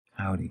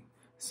Howdy.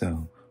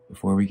 So,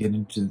 before we get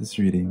into this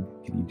reading,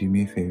 can you do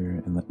me a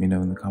favor and let me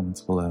know in the comments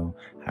below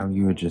how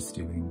you are just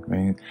doing,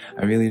 right?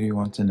 I really do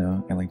want to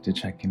know. I like to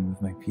check in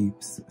with my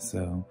peeps,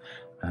 so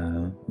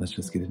let's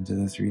just get into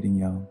this reading,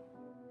 y'all.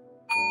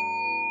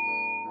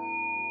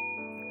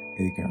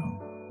 Hey girl.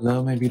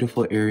 Hello, my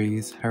beautiful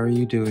Aries. How are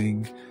you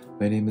doing?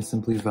 My name is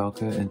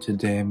SimplyVelca, and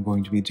today I'm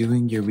going to be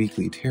doing your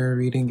weekly tarot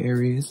reading,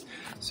 Aries.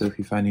 So if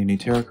you find any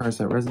tarot cards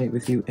that resonate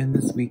with you in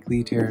this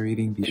weekly tarot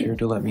reading, be sure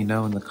to let me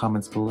know in the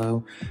comments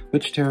below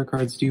which tarot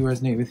cards do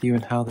resonate with you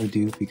and how they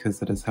do, because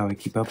that is how I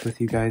keep up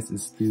with you guys,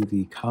 is through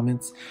the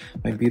comments,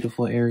 my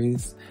beautiful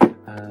Aries.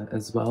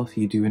 As well, if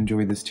you do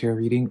enjoy this tarot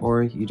reading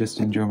or you just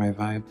enjoy my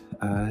vibe,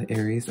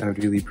 Aries, I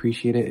would really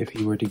appreciate it if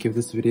you were to give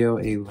this video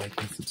a like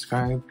and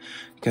subscribe,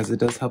 because it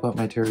does help out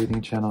my tarot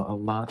reading channel a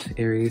lot,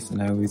 Aries, and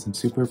I always am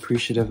super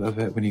appreciative of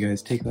it when you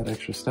guys take that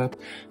extra step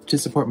to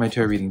support my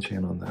tarot reading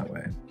channel in that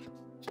way.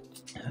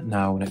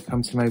 Now, when it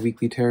comes to my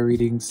weekly tarot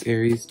readings,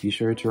 Aries, be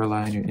sure to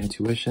rely on your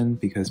intuition,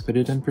 because put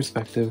it in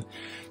perspective,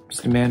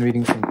 just a man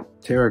reading some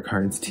tarot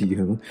cards to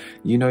you.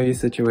 You know your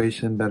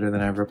situation better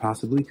than I ever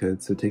possibly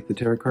could, so take the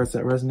tarot cards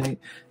that resonate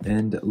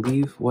and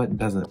leave what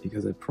doesn't,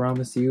 because I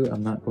promise you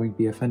I'm not going to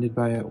be offended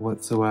by it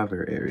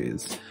whatsoever,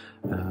 Aries.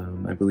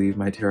 I believe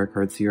my tarot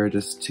cards here are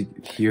just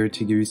here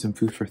to give you some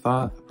food for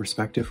thought,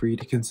 perspective for you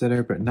to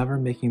consider, but never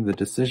making the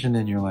decision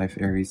in your life,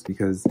 Aries,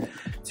 because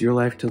it's your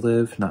life to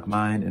live, not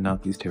mine, and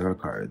not these tarot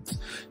cards.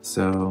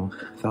 So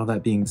with all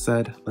that being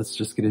said, let's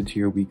just get into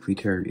your weekly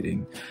tarot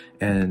reading.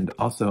 And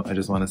also, I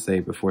just want to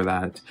say before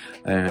that,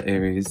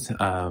 Aries,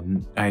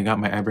 I got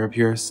my eyebrow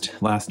pierced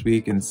last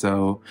week, and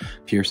so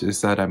piercer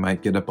said I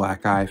might get a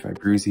black eye if I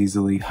bruise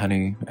easily.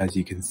 Honey, as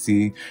you can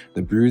see,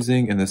 the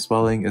bruising and the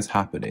swelling is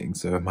happening,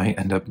 so I might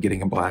end up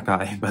getting a black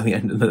eye by the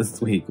end of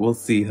this week. We'll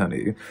see,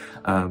 honey.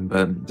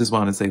 But just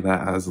want to say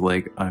that as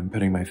like I'm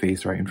putting my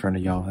face right in front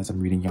of y'all as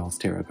I'm reading y'all's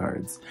tarot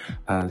cards.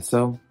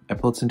 So I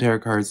pulled some tarot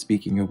cards,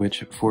 speaking of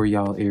which, for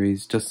y'all,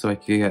 Aries, just so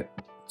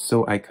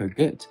I could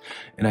get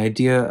an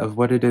idea of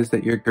what it is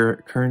that you're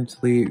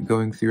currently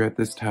going through at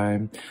this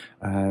time,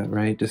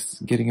 right?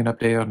 Just getting an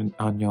update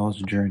on y'all's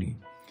journey.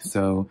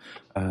 So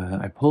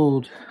I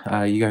pulled,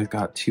 you guys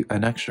got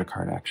an extra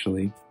card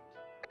actually,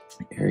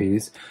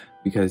 Aries,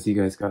 because you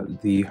guys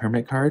got the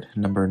Hermit card,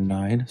 number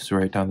 9, so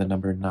write down the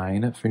number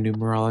 9 for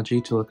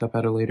numerology to look up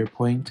at a later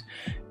point,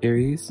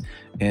 Aries.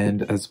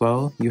 And as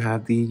well, you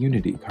have the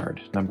Unity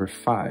card, number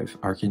 5,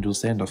 Archangel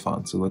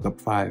Sandalphon, so look up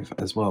 5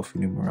 as well for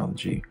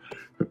numerology.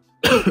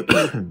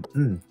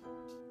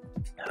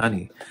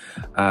 Honey.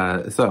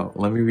 So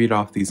let me read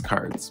off these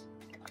cards.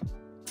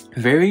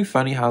 Very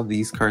funny how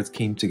these cards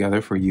came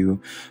together for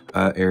you,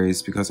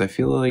 Aries, because I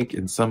feel like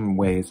in some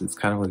ways it's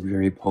kind of like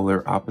very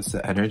polar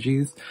opposite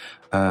energies,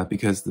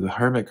 because the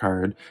Hermit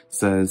card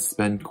says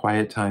spend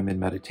quiet time in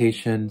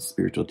meditation,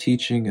 spiritual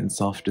teaching, and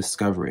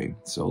self-discovery.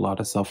 So a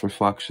lot of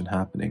self-reflection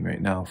happening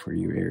right now for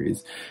you,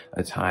 Aries.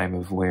 A time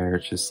of where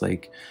it's just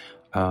like,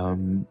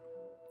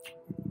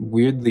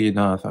 weirdly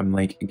enough, I'm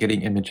like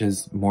getting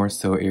images more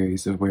so,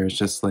 Aries, of where it's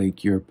just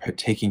like you're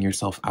taking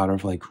yourself out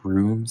of like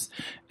rooms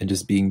and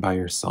just being by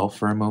yourself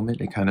for a moment.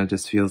 It kind of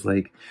just feels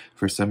like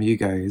for some of you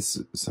guys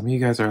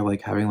are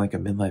like having like a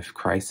midlife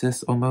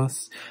crisis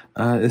almost,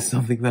 is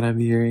something that I'm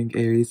hearing,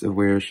 Aries, of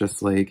where it's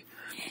just like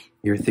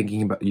you're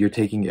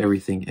taking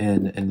everything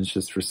in, and it's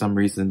just for some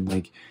reason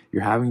like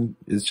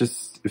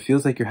it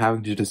feels like you're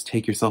having to just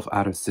take yourself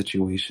out of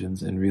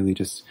situations and really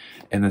just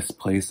in this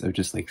place of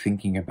just like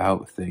thinking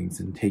about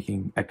things and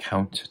taking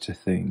account to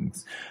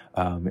things,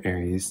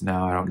 Aries.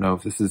 Now, I don't know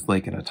if this is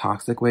like in a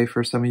toxic way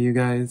for some of you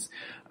guys,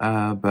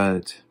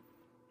 but,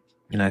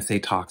 and I say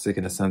toxic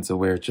in a sense of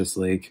where it's just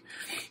like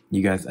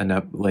you guys end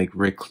up like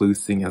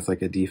reclusing as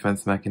like a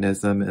defense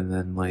mechanism, and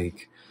then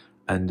like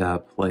end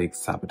up like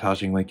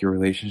sabotaging like your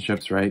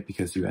relationships, right?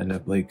 Because you end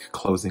up like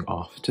closing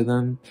off to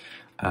them.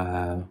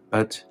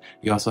 But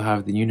you also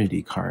have the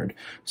Unity card.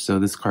 So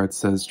this card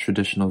says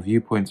traditional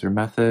viewpoints or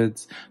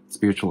methods,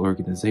 spiritual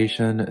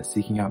organization,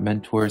 seeking out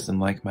mentors and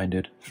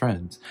like-minded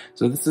friends.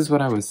 So this is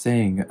what I was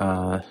saying,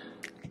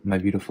 my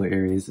beautiful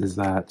Aries, is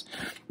that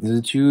these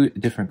are two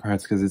different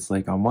cards, because it's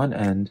like on one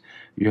end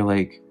you're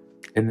like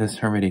in this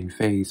hermiting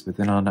phase, but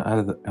then on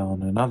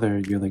another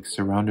you're like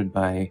surrounded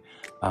by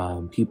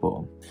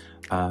people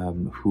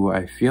who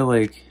I feel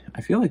like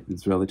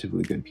it's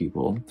relatively good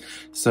people.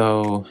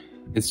 So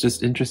it's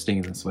just interesting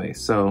in this way.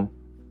 So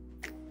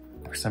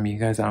for some of you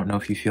guys, I don't know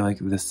if you feel like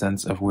this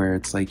sense of where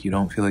it's like you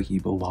don't feel like you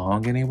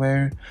belong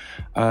anywhere,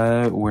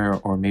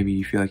 or maybe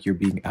you feel like you're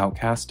being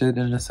outcasted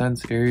in a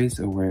sense, Aries,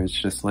 or where it's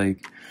just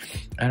like,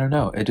 I don't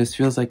know, it just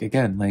feels like,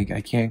 again, like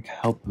I can't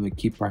help but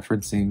keep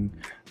referencing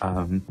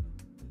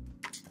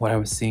what I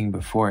was seeing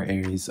before,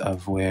 Aries,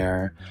 of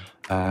where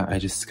I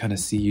just kind of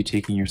see you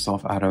taking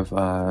yourself out of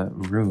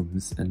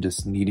rooms and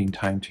just needing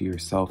time to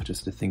yourself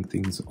just to think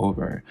things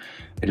over.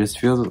 It just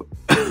feels,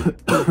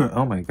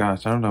 oh my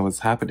gosh, I don't know what's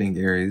happening,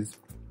 Aries.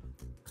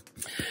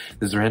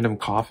 This random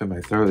cough in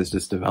my throat is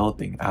just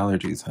developing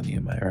allergies, honey,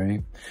 am I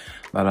right?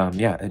 But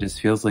yeah, it just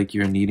feels like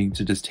you're needing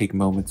to just take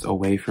moments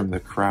away from the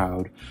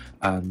crowd,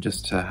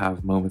 just to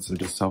have moments of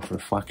just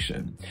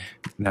self-reflection.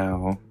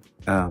 Now,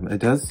 it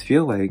does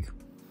feel like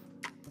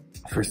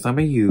for some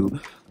of you,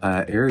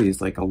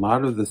 Aries, like a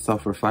lot of the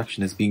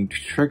self-reflection is being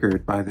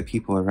triggered by the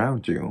people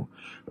around you.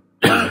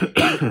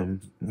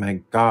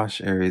 My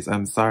gosh, Aries,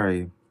 I'm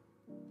sorry.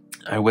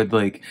 I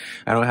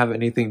don't have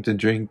anything to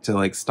drink to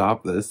like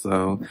stop this,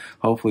 so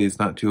hopefully it's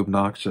not too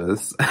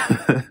obnoxious.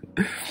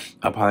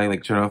 I'll probably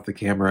like turn off the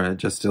camera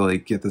just to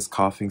like get this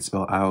coughing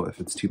spell out if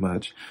it's too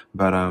much.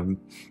 But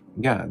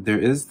yeah, there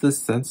is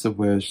this sense of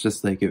where it's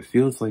just like, it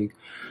feels like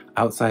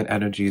outside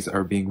energies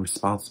are being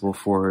responsible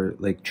for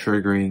like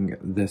triggering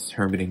this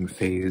hermiting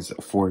phase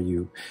for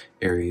you,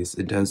 Aries.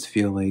 It does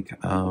feel like,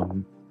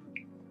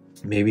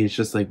 maybe it's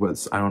just like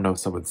I don't know if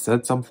someone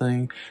said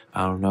something.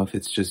 I don't know if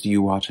it's just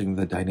you watching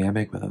the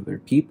dynamic with other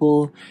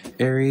people,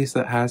 Aries,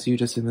 that has you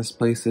just in this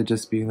place of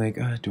just being like,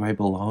 do I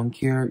belong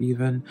here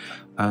even?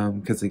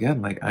 Because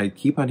again, like I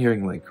keep on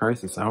hearing like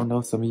crisis. I don't know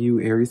if some of you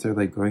Aries are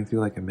like going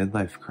through like a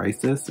midlife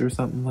crisis or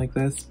something like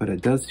this, but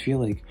it does feel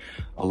like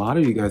a lot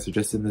of you guys are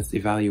just in this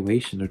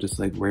evaluation of just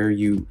like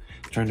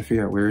trying to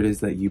figure out where it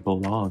is that you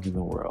belong in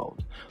the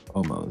world.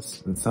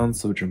 Almost. It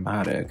sounds so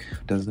dramatic,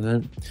 doesn't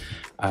it?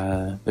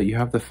 But you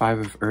have the 5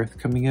 of Earth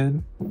coming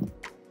in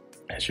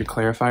as your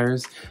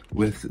clarifiers,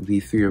 with the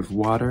 3 of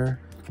Water,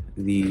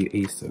 the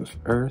Ace of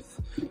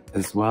Earth,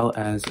 as well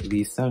as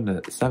the 7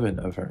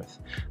 of Earth.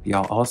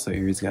 Y'all also,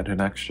 Aries, got an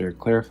extra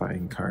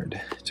clarifying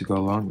card to go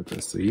along with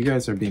this. So you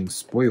guys are being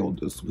spoiled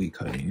this week,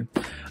 honey.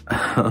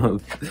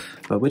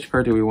 But which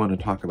part do we want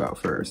to talk about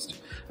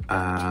first?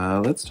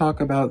 Let's talk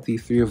about the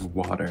 3 of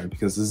Water,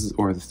 because this is,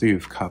 or the 3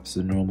 of Cups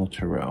in normal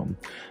tarot,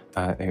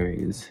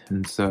 Aries.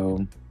 And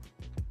so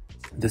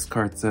this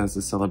card says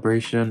a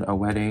celebration, a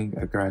wedding,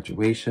 a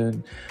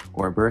graduation,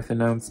 or a birth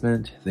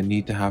announcement, the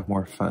need to have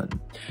more fun.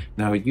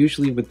 Now,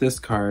 usually with this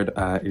card,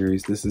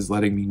 Aries, this is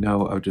letting me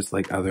know of just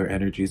like other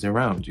energies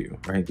around you,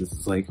 right? This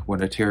is like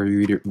when a tarot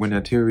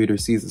reader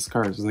sees this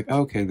card, it's like,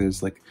 oh, okay,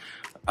 there's like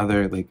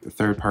other like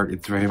third party.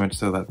 It's very much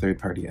so that third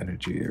party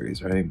energy,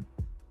 Aries, right?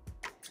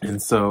 And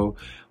so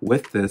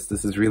with this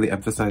is really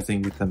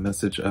emphasizing with the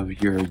message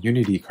of your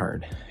unity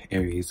card,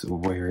 Aries,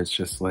 where it's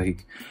just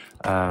like,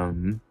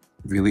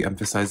 really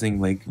emphasizing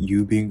like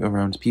you being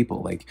around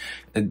people, like,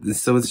 and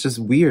so it's just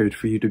weird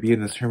for you to be in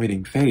this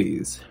hermiting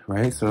phase,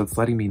 right? So it's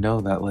letting me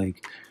know that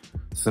like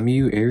some of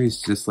you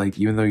Aries, just like,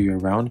 even though you're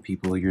around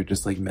people, you're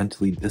just like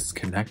mentally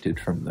disconnected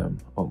from them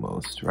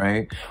almost,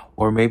 right?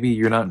 Or maybe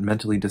you're not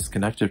mentally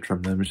disconnected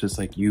from them, it's just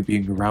like you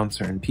being around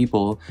certain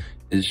people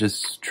is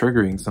just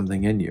triggering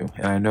something in you.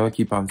 And I know I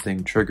keep on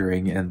saying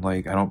triggering, and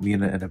like I don't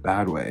mean it in a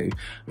bad way.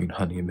 I mean,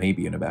 honey, it may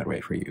be in a bad way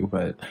for you,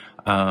 but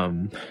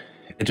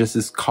it just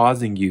is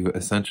causing you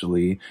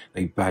essentially,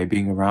 like by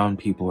being around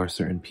people or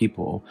certain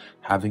people,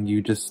 having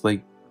you just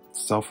like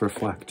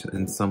self-reflect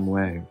in some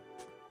way.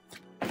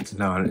 It's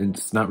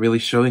not really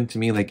showing to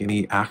me like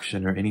any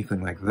action or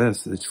anything like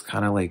this. It's just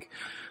kind of like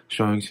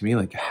showing to me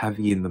like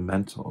heavy in the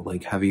mental,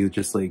 like heavy,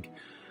 just like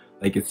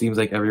it seems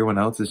like everyone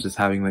else is just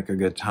having like a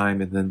good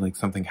time, and then like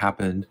something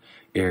happened,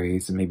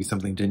 Aries, and maybe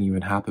something didn't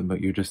even happen,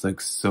 but you're just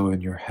like so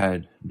in your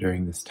head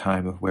during this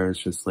time of where it's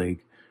just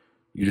like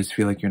you just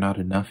feel like you're not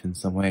enough in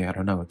some way. I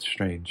don't know, it's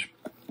strange.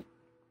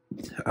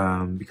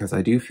 Because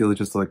I do feel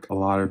just like a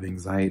lot of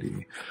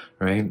anxiety,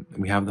 right?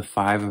 We have the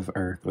 5 of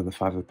Earth, or the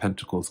 5 of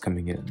Pentacles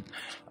coming in,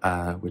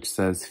 which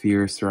says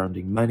fear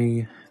surrounding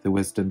money, the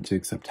wisdom to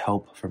accept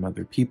help from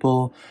other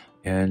people,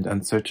 and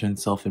uncertain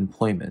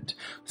self-employment.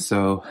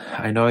 So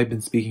I know I've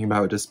been speaking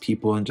about just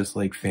people and just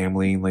like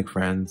family, like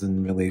friends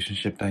and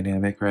relationship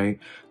dynamic, right?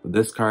 But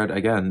this card,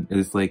 again,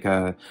 is like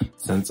a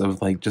sense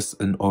of like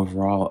just an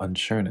overall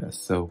unsureness.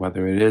 So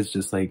whether it is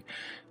just like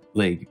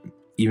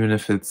even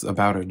if it's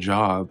about a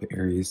job,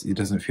 Aries, it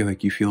doesn't feel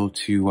like you feel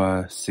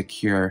too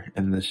secure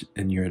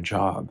in your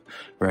job,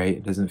 right?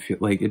 It doesn't feel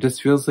like, it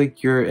just feels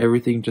like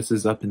everything just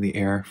is up in the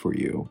air for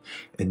you,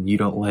 and you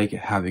don't like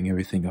having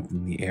everything up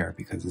in the air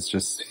because it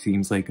just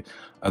seems like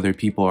other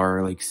people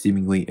are like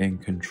seemingly in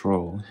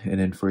control. And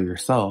then for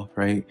yourself,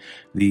 right,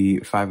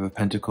 the 5 of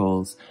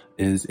Pentacles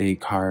is a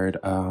card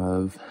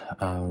of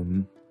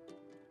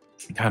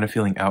kind of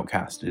feeling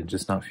outcasted,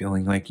 just not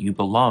feeling like you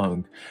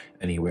belong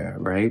anywhere,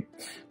 right?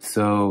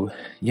 So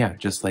yeah,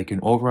 just like an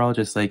overall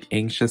just like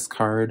anxious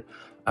card,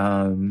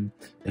 and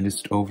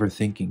just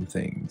overthinking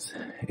things,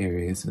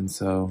 Aries. And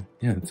so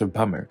yeah, it's a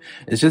bummer.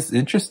 It's just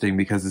interesting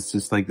because it's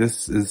just like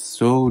this is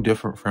so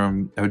different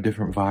from a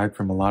different vibe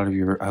from a lot of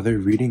your other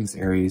readings,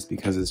 Aries,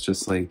 because it's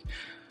just like,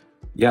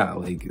 yeah,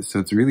 like, so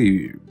it's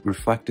really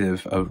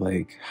reflective of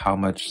like how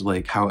much,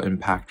 like how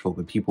impactful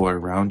the people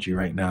around you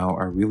right now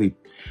are really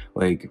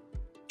like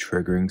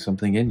triggering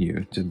something in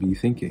you to be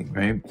thinking,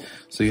 right?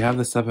 So you have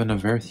the 7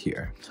 of Earth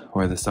here,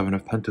 or the 7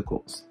 of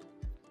Pentacles.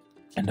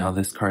 And now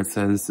this card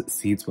says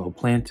seeds well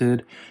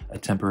planted, a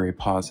temporary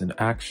pause in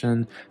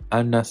action,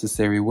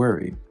 unnecessary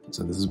worry.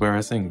 So this is where I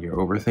was saying you're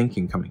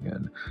overthinking coming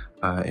in,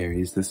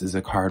 Aries. This is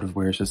a card of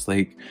where it's just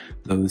like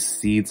those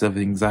seeds of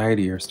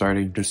anxiety are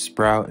starting to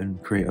sprout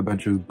and create a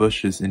bunch of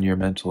bushes in your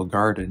mental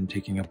garden,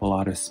 taking up a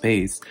lot of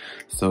space.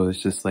 So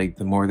it's just like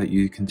the more that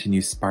you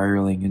continue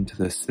spiraling into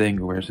this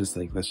thing where it's just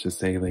like, let's just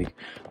say like,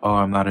 oh,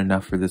 I'm not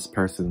enough for this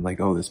person.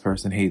 Like, oh, this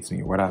person hates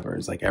me, whatever.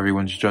 It's like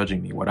everyone's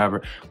judging me,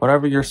 whatever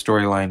your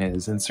storyline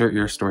is. Insert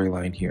your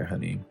storyline here,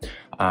 honey.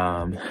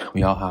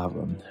 We all have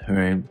them,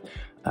 right?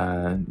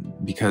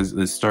 Because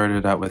it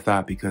started out with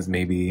that because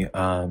maybe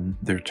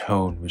their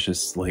tone was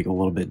just like a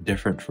little bit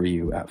different for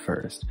you at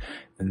first.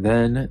 And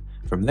then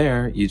from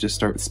there, you just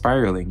start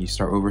spiraling. You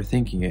start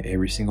overthinking it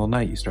every single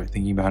night. You start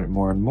thinking about it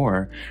more and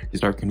more. You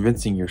start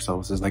convincing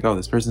yourself. It's like, oh,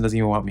 this person doesn't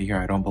even want me here.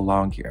 I don't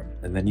belong here.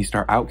 And then you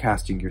start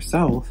outcasting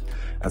yourself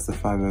as the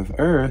 5 of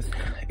Earth,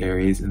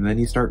 Aries. And then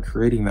you start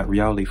creating that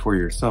reality for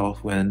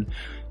yourself when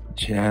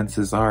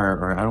chances are,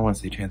 or I don't want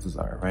to say chances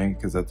are, right?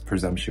 Because that's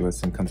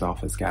presumptuous and comes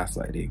off as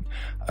gaslighting,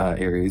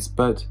 Aries.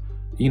 But,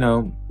 you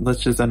know,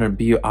 let's just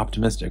be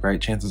optimistic,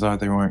 right? Chances are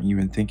they weren't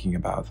even thinking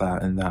about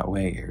that in that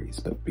way, Aries.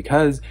 But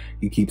because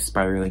you keep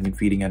spiraling and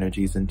feeding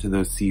energies into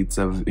those seeds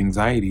of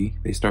anxiety,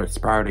 they start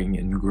sprouting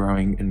and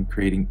growing and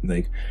creating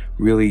like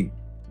really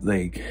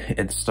like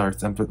it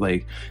starts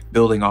like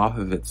building off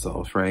of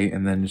itself, right?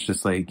 And then it's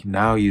just like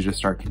now you just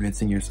start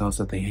convincing yourself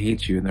that they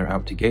hate you and they're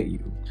out to get you,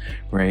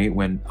 right?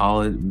 When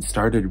all it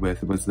started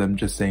with was them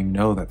just saying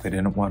no, that they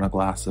didn't want a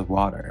glass of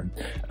water,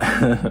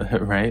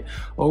 right?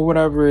 Or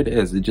whatever it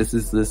is. It just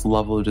is this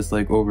level of just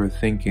like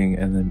overthinking,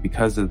 and then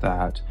because of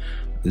that,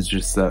 it's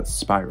just that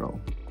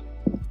spiral.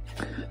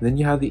 Then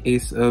you have the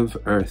Ace of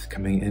Earth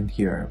coming in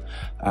here,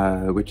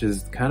 which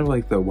is kind of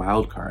like the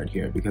wild card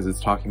here because it's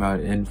talking about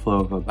an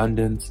inflow of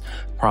abundance,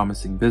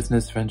 promising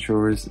business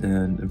ventures,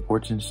 and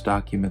important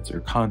documents or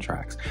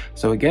contracts.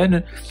 So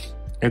again,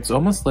 it's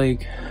almost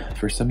like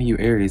for some of you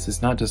Aries,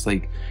 it's not just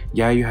like,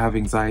 yeah, you have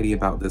anxiety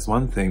about this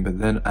one thing, but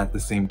then at the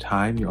same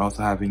time, you're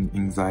also having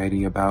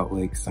anxiety about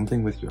like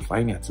something with your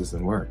finances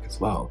and work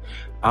as well.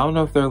 I don't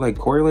know if they're like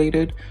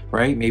correlated,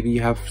 right? Maybe you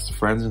have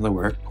friends in the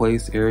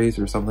workplace, Aries,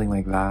 or something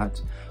like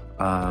that.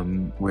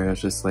 Where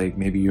it's just like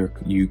maybe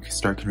you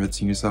start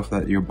convincing yourself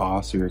that your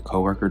boss or your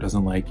coworker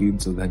doesn't like you,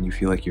 so then you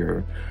feel like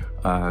your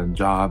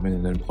job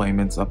and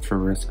employment's up for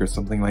risk or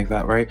something like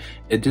that, right?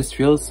 It just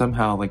feels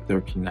somehow like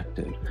they're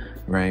connected,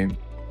 right?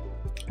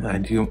 I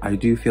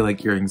do feel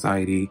like your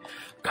anxiety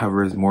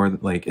covers more,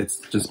 like it's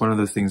just one of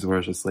those things where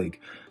it's just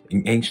like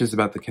anxious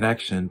about the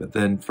connection, but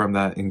then from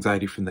that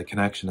anxiety from the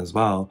connection as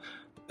well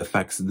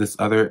affects this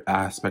other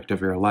aspect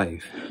of your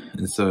life.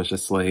 And so it's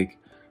just like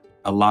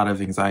a lot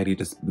of anxiety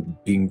just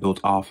being built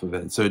off of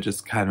it. So it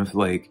just kind of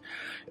like,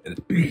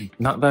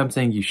 not that I'm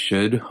saying you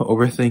should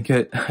overthink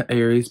it,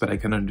 Aries, but I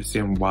can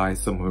understand why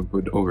someone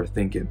would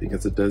overthink it,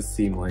 because it does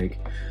seem like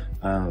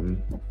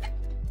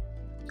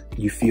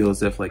you feel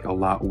as if like a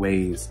lot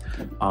weighs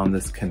on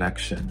this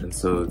connection. And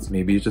so it's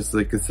maybe just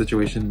like a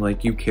situation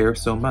like you care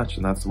so much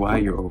and that's why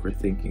you're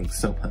overthinking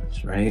so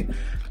much, right?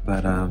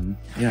 But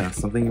yeah,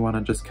 something you want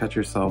to just catch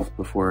yourself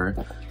before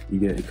you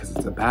get, because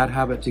it's a bad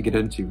habit to get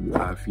into,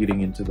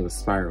 feeding into those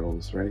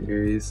spirals, right,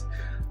 Aries?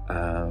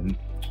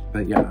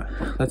 But yeah,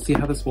 let's see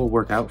how this will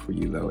work out for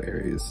you though,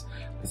 Aries.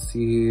 Let's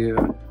see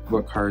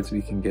what cards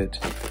we can get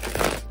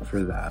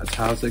for that.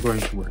 How's it going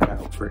to work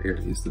out for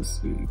Aries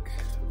this week?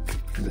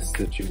 This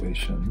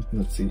situation.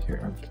 Let's see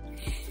here.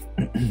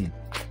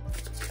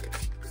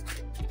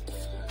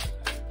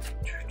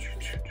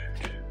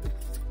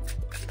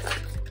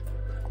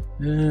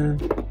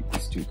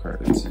 These 2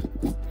 cards.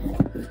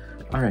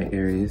 Alright,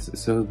 Aries.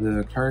 So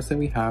the cards that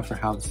we have for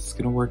how this is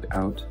going to work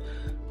out.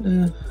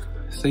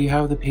 So you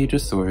have the Page of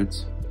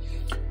Swords.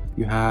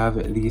 You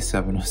have the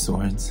 7 of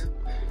Swords.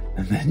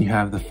 And then you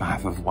have the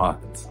 5 of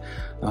Wands.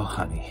 Oh,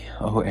 honey.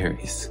 Oh,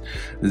 Aries.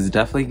 This is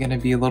definitely going to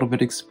be a little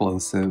bit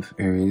explosive,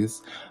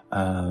 Aries.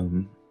 I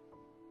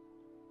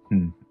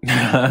don't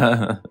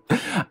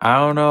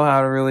know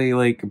how to really,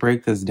 like,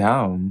 break this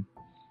down.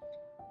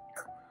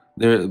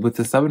 With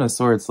the 7 of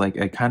Swords, like,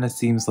 it kind of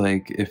seems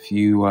like if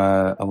you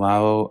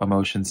allow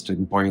emotions to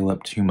boil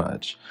up too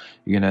much,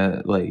 you're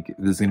gonna, like,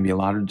 there's gonna be a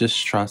lot of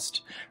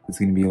distrust. There's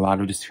gonna be a lot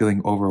of just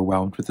feeling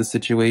overwhelmed with the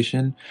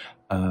situation.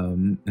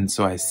 And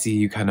so I see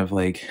you kind of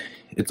like,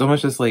 it's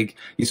almost just like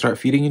you start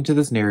feeding into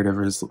this narrative,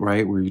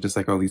 right? Where you're just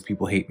like, oh, these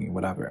people hate me,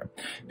 whatever.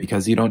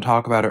 Because you don't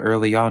talk about it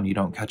early on, you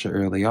don't catch it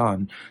early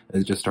on,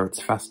 it just starts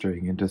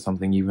festering into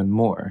something even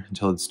more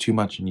until it's too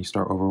much and you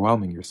start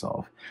overwhelming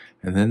yourself.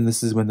 And then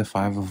this is when the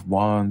 5 of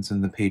Wands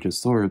and the Page of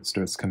Swords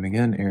starts coming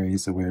in,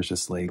 Aries, where it's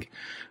just like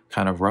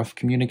kind of rough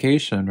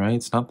communication, right?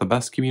 It's not the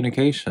best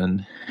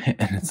communication.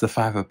 And it's the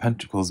 5 of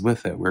Pentacles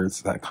with it, where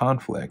it's that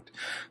conflict.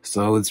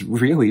 So it's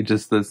really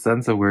just the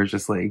sense of where it's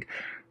just like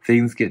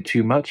things get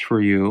too much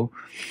for you.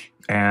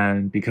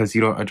 And because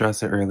you don't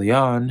address it early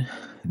on,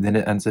 then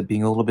it ends up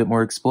being a little bit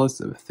more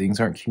explosive. Things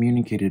aren't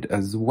communicated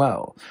as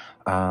well.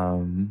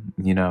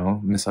 You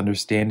know,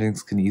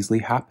 misunderstandings can easily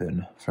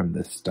happen from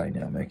this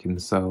dynamic.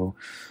 And so,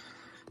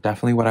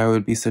 definitely what I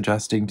would be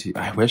suggesting to you.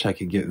 I wish I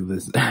could give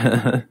this,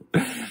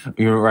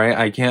 you're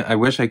right. I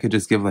wish I could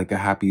just give like a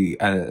happy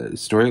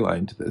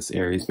storyline to this,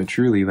 Aries, but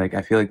truly, like,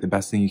 I feel like the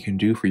best thing you can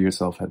do for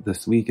yourself at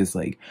this week is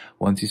like,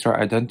 once you start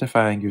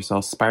identifying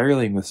yourself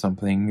spiraling with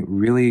something,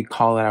 really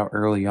call it out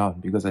early on,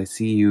 because I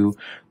see you,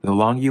 the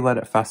longer you let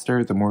it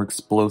fester, the more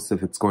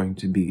explosive it's going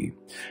to be,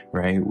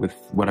 right? With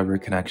whatever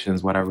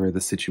connections, whatever the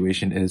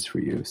situation is for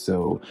you.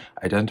 So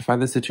identify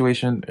the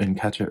situation and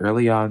catch it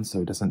early on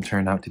so it doesn't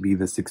turn out to be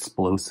this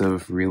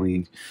explosive,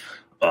 really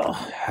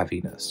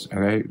heaviness. All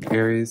right,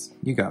 Aries,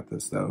 you got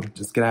this though.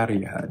 Just get out of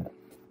your head.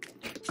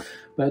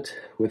 But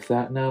with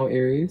that now,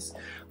 Aries,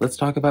 let's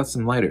talk about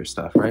some lighter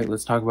stuff, right?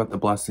 Let's talk about the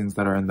blessings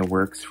that are in the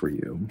works for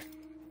you.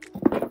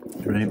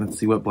 Right, let's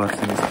see what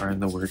blessings are in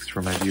the works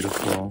for my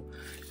beautiful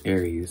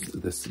Aries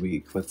this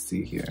week. Let's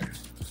see here.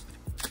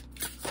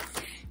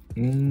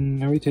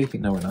 Are we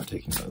taking? No, we're not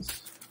taking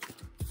those.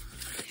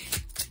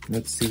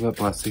 Let's see what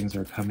blessings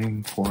are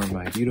coming for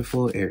my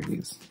beautiful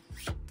Aries.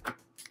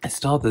 I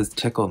still have this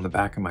tickle in the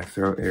back of my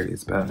throat,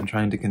 Aries, but I'm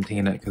trying to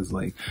contain it because,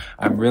 like,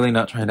 I'm really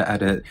not trying to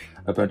edit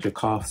a bunch of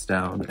coughs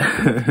down.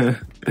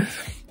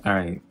 All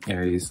right,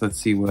 Aries, let's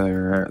see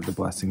where the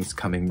blessings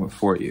coming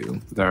for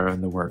you that are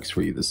in the works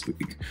for you this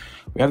week.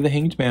 We have the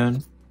Hanged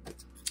Man,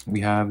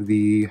 we have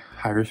the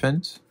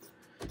Hierophant,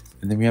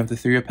 and then we have the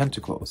Three of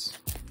Pentacles.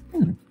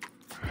 Good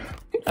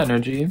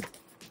energy,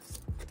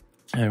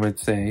 I would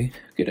say.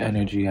 Good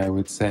energy, I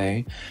would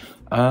say.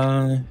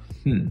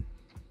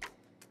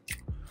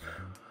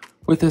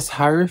 With this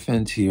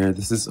Hierophant here,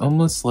 this is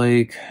almost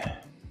like,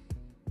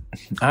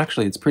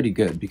 actually it's pretty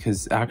good,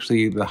 because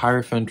actually the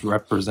Hierophant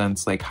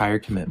represents like higher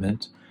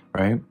commitment,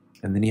 right?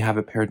 And then you have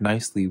it paired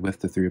nicely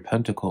with the Three of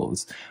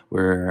Pentacles,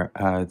 where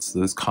it's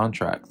those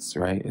contracts,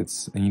 right?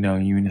 It's, you know,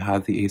 you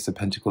have the Ace of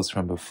Pentacles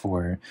from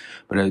before,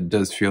 but it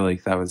does feel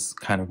like that was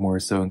kind of more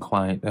so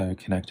inclined,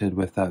 connected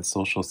with that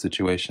social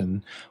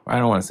situation. I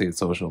don't want to say it's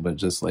social, but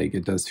just like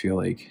it does feel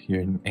like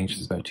you're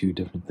anxious about two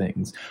different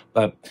things.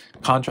 But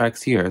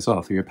contracts here as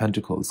well, Three of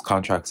Pentacles,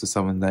 contracts with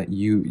someone that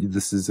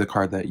this is a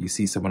card that you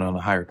see someone on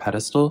a higher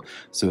pedestal,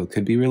 so it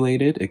could be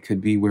related. It could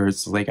be where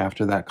it's like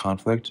after that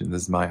conflict, and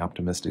this is my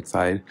optimistic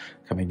side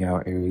coming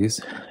out,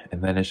 Aries,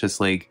 and then it's just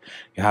like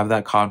you have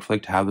that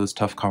conflict, have those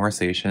tough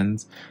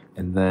conversations,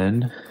 and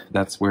then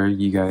that's where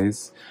you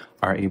guys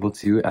are able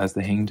to, as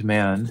the Hanged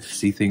Man,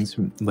 see things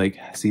from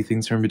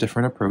a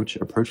different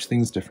approach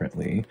things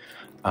differently,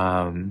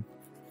 and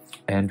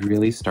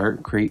really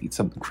start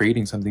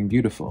creating something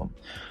beautiful.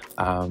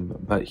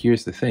 But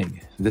here's the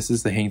thing, this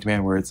is the Hanged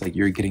Man where it's like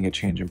you're getting a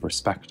change in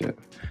perspective,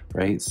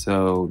 right?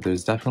 So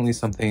there's definitely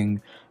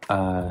something,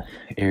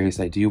 Aries,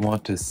 I do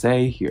want to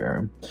say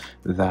here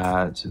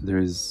that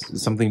there's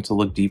something to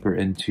look deeper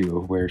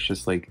into, where it's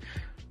just like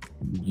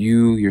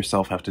you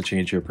yourself have to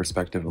change your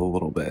perspective a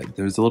little bit.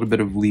 There's a little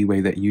bit of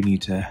leeway that you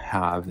need to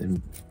have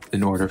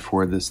in order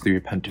for this Three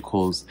of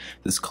Pentacles,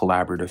 this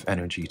collaborative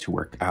energy to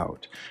work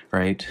out,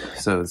 right?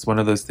 So it's one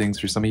of those things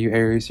for some of you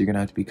Aries, you're gonna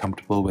have to be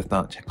comfortable with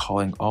not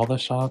calling all the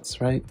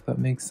shots, right? If that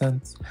makes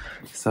sense.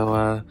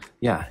 So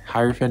yeah,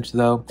 Hierophant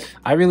though,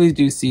 I really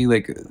do see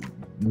like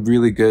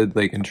really good,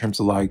 like in terms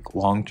of like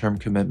long-term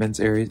commitments,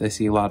 Aries. I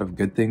see a lot of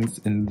good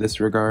things in this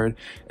regard.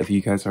 If you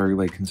guys are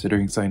like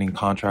considering signing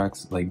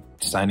contracts, like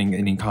signing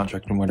any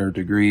contract in whatever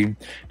degree,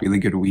 really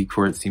good week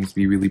for it, seems to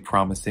be really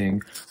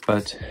promising.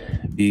 But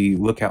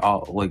look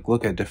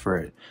at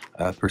different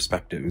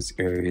perspectives,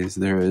 Aries.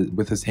 There is,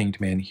 with this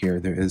Hanged Man here,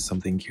 there is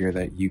something here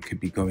that you could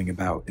be going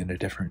about in a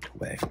different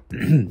way.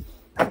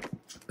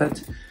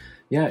 But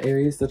yeah,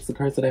 Aries, that's the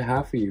cards that I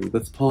have for you.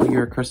 Let's pull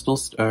your crystal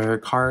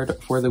card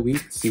for the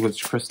week, see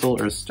which crystal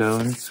or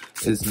stone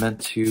is meant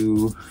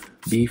to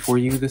be for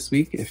you this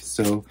week. If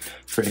so,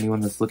 for anyone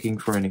that's looking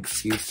for an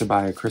excuse to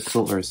buy a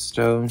crystal or a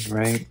stone,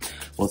 right?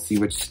 We'll see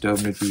which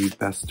stone would be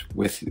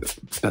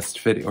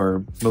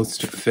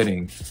most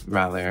fitting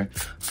rather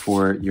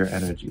for your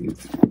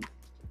energies.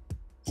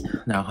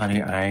 Now,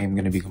 honey, I am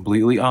going to be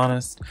completely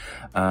honest.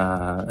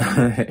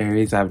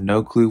 Aries, I have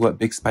no clue what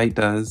Big Spite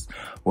does.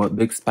 What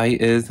Big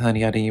Spite is,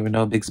 honey, I didn't even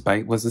know Big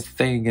Spite was a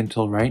thing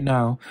until right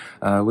now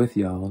with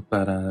y'all.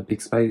 But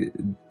Big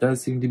Spite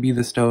does seem to be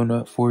the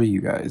stone for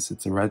you guys.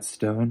 It's a red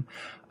stone.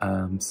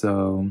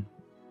 So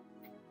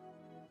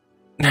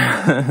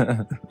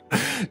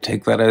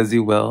take that as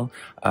you will.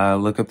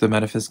 Look up the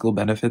metaphysical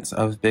benefits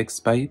of Big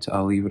Spite.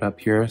 I'll leave it up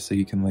here so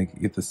you can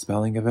like get the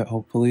spelling of it,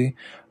 hopefully.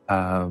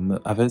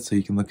 So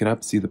you can look it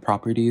up, see the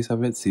properties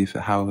of it, see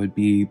how it would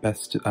be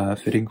best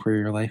fitting for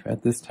your life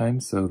at this time,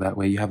 so that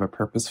way you have a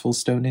purposeful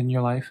stone in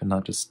your life and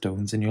not just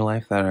stones in your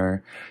life that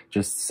are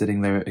just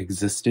sitting there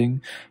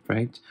existing,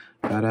 right?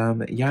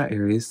 But yeah,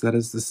 Aries, that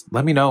is this.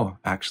 Let me know,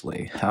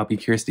 actually. I'll be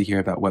curious to hear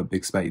about what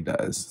Big Spite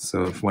does.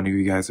 So if one of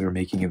you guys are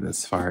making it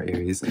this far,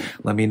 Aries,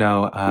 let me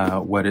know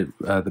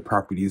the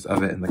properties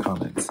of it in the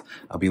comments.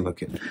 I'll be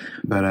looking.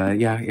 But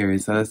yeah,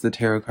 Aries, that is the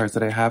tarot cards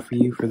that I have for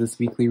you for this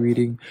weekly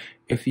reading.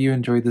 If you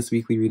enjoyed this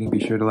weekly reading, be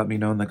sure to let me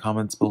know in the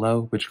comments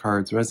below which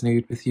cards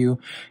resonated with you.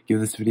 Give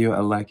this video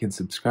a like and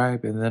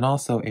subscribe. And then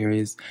also,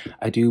 Aries,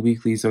 I do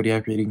weekly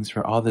zodiac readings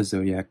for all the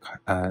zodiac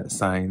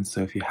signs.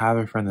 So if you have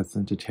a friend that's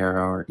into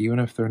tarot, or even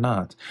if they're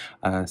not,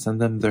 send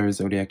them their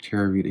zodiac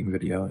tarot reading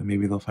video, and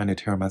maybe they'll find a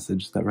tarot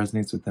message that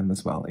resonates with them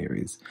as well,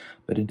 Aries.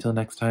 But until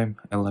next time,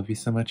 I love you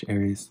so much,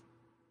 Aries.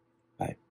 Bye.